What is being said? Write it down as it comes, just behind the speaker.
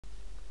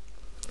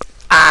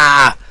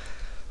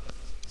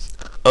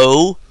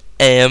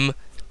OMFM.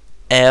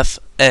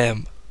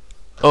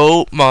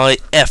 Oh my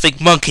effing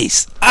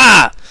monkeys!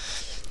 Ah!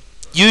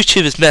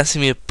 YouTube is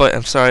messing me about.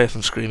 I'm sorry if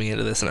I'm screaming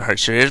into this and it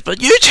hurts your ears, but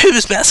YouTube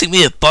is messing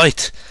me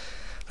about.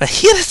 I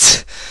hate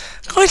it.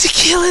 I'm going to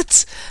kill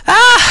it.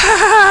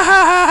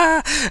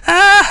 Ah!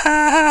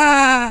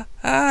 Ah!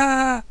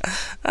 Ah!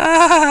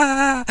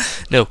 Ah!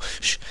 No.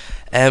 Shh.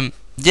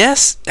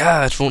 Yes.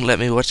 It won't let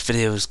me watch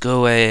videos.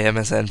 Go away,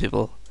 MSN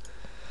people.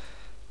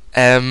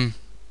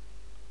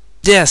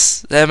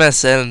 Yes,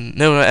 MSN.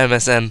 No, not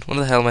MSN. What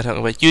the hell am I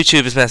talking about?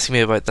 YouTube is messing me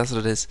about. That's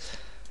what it is.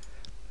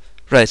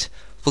 Right.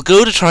 We'll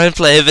go to try and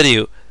play a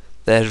video.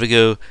 There we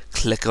go.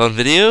 Click on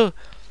video.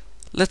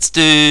 Let's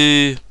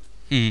do...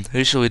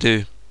 who shall we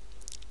do?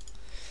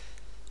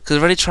 Because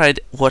I've already tried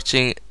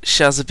watching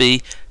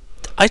Shazza.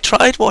 I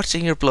tried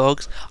watching your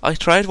blogs. I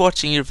tried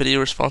watching your video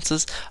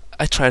responses.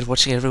 I tried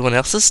watching everyone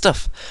else's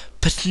stuff.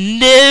 But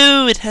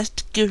no, it has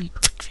to go...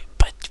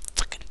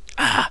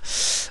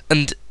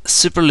 And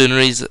Super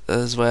Lunaries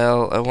as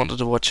well. I wanted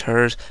to watch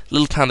hers.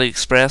 Little Panda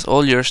Express.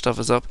 All your stuff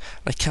is up.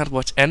 I can't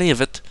watch any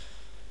of it.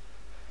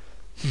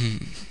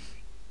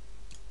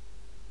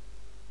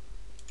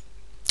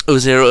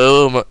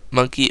 O0O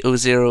Monkey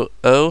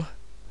O0O.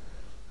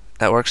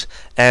 That works.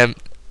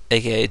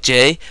 AKA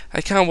Jay.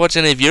 I can't watch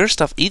any of your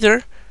stuff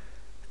either.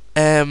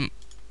 Who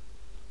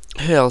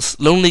else?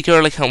 Lonely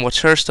Girl, I can't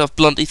watch her stuff.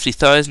 Blunty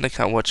 3000, I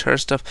can't watch her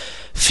stuff.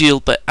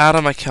 Fueled by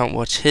Adam, I can't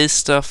watch his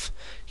stuff.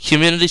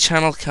 Community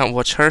Channel, can't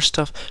watch her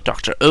stuff.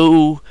 Dr.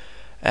 O,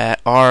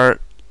 Arla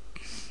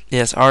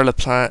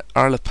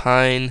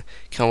Pine,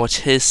 can't watch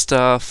his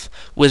stuff.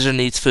 Wizard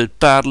Needs Food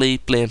Badly,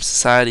 Blame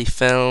Society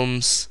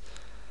Films.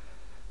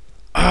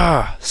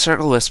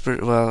 Circle Whisper,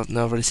 well,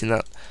 no, I've already seen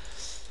that.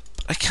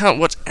 But I can't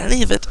watch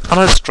any of it, and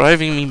it's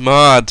driving me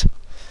mad.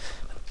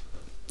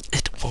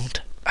 It won't.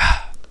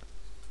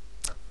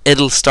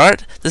 It'll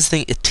start. This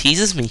thing, it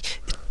teases me.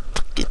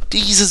 It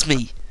teases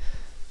me.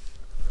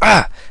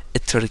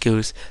 It sort of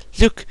goes,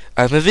 look,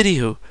 I'm a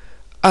video.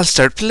 I'll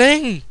start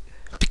playing.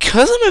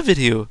 Because I'm a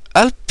video,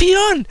 I'll be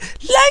on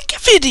like a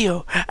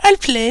video. I'll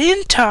play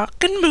and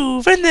talk and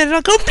move, and then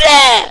I'll go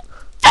play.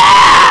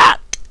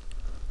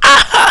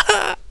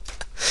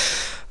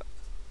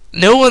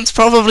 No one's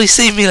probably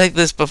seen me like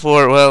this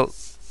before. Well,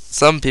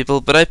 some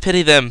people, but I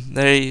pity them.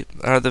 They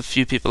are the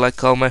few people I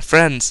call my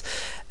friends.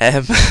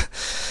 But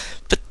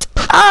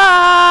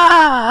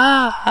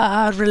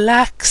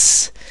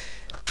relax.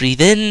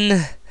 Breathe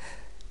in.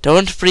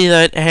 Don't breathe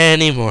out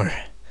anymore.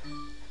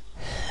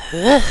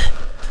 I'm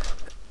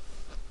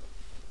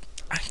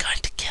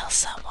going to kill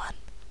someone,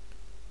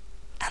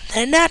 and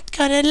they're not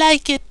gonna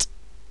like it.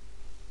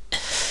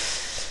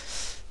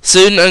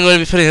 Soon I'm going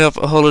to be putting up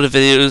a whole lot of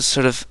videos,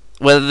 sort of,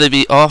 whether they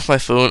be off my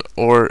phone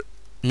or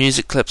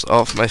music clips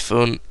off my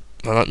phone.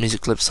 Well, not music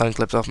clips, sound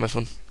clips off my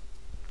phone.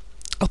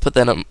 I'll put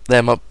them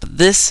up. But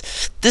this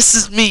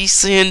is me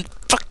saying,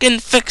 fucking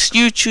fix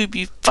YouTube,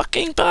 you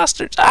fucking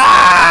bastards.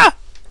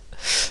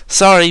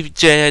 Sorry,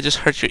 Jay, I just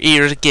hurt your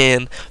ears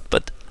again,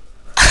 but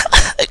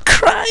I'm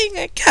crying.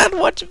 I can't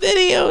watch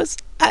videos.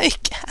 I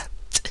can't.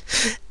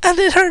 And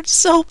it hurts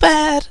so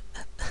bad.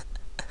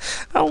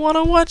 I want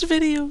to watch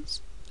videos.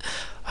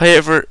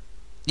 However,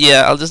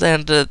 yeah, I'll just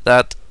end it at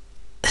that.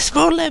 This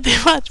won't let me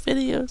watch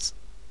videos.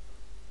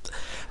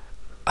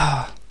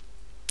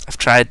 I've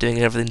tried doing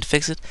everything to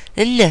fix it,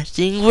 and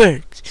nothing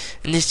works.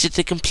 And it's just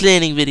a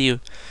complaining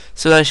video.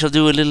 So I shall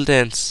do a little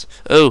dance.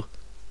 Oh,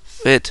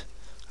 wait.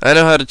 I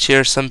know how to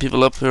cheer some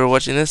people up who are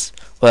watching this.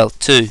 Well,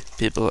 2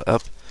 people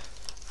up.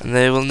 And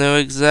they will know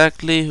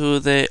exactly who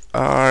they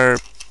are.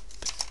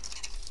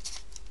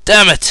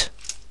 Damn it!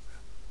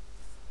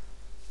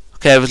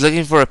 Okay, I was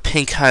looking for a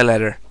pink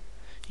highlighter.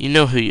 You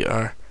know who you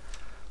are.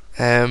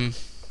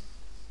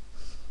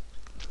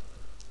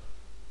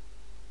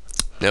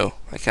 No,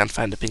 I can't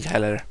find a pink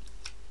highlighter.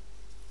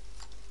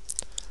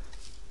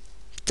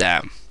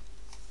 Damn.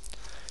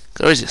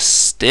 Could always just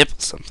staple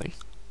something.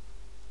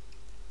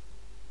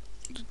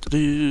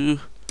 This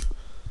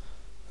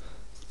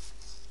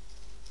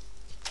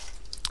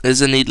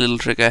is a neat little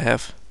trick I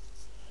have.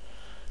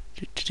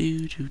 I'm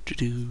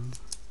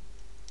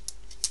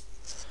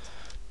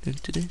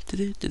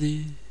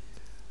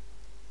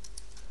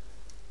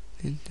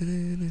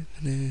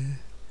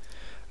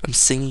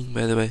singing,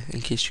 by the way,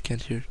 in case you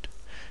can't hear it.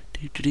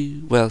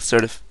 Well,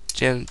 sort of.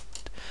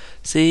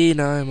 See,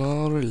 now I'm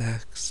all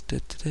relaxed.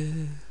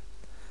 Doing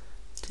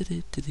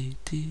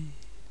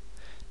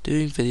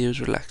videos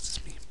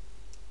relaxes me.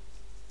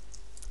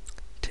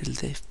 Till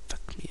they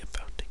fuck me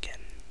about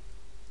again.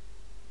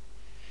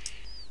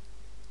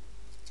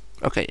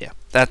 Okay, yeah,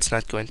 that's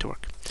not going to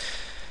work.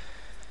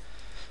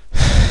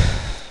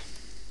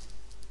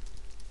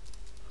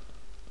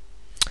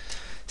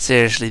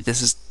 Seriously,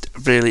 this has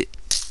really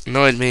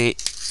annoyed me.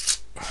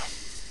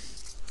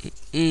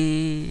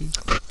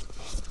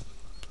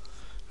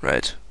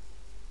 Right.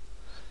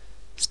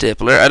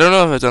 Stapler. I don't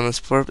know if I've done this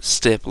before, but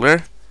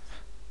stapler.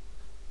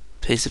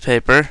 Piece of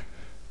paper.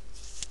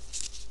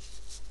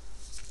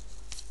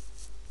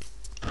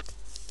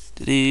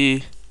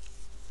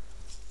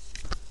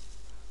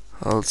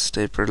 Hold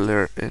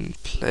stapler in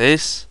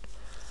place.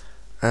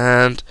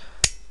 And...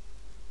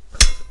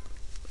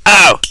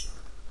 Ow!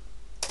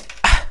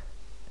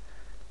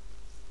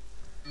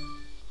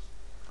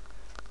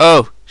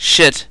 Oh,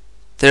 shit.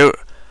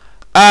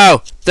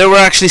 Ow! There were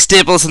actually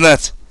staples in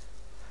that.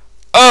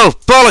 Oh,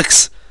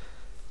 bollocks!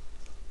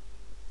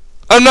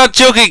 I'm not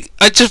joking.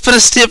 I just put a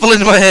staple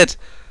in my head.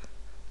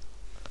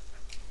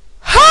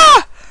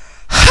 Ha!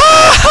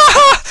 Ha!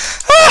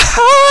 Ha!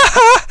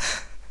 Ha!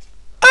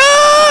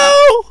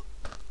 Ow!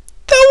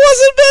 That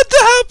wasn't meant to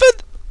happen.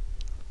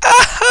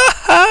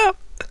 Ah!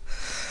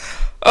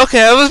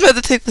 Okay, I was meant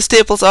to take the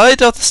staples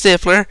out of the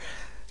stapler,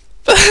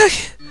 but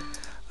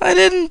I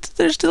didn't.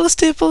 There's still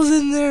staples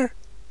in there.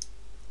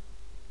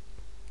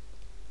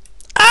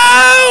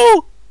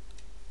 Ow!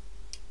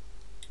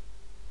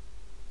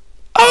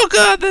 Oh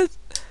god!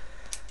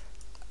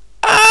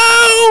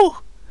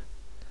 Ow!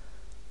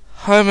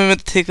 How am I meant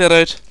to take that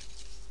out?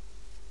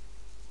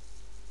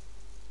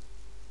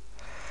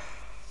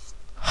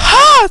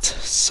 Hot,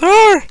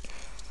 sir!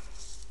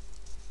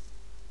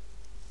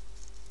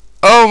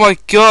 Oh my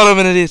god, I'm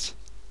an idiot.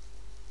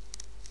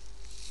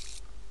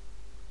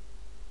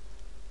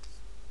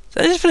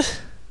 Did I just put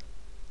it?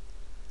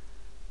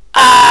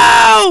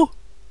 Ow!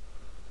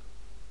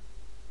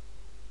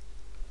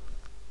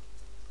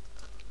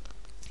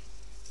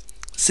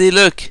 See,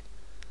 look.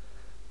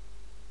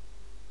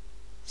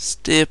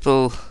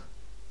 Staple.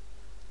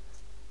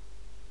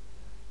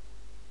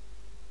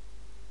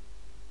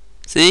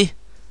 See?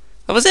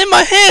 That was in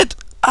my head!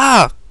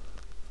 Ah!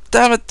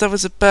 Damn it, that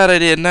was a bad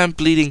idea. Now I'm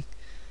bleeding.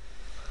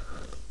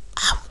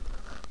 Ow.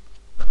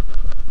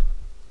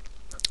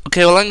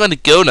 Okay, well I'm going to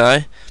go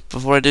now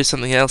before I do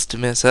something else to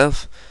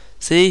myself.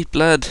 See?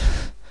 Blood.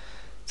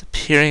 It's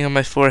appearing on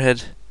my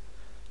forehead.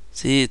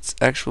 See? It's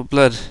actual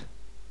blood.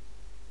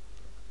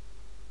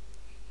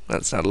 Well,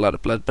 it's not a lot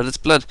of blood, but it's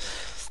blood.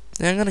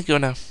 Yeah, I'm gonna go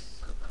now.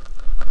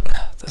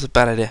 That's a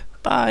bad idea.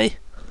 Bye.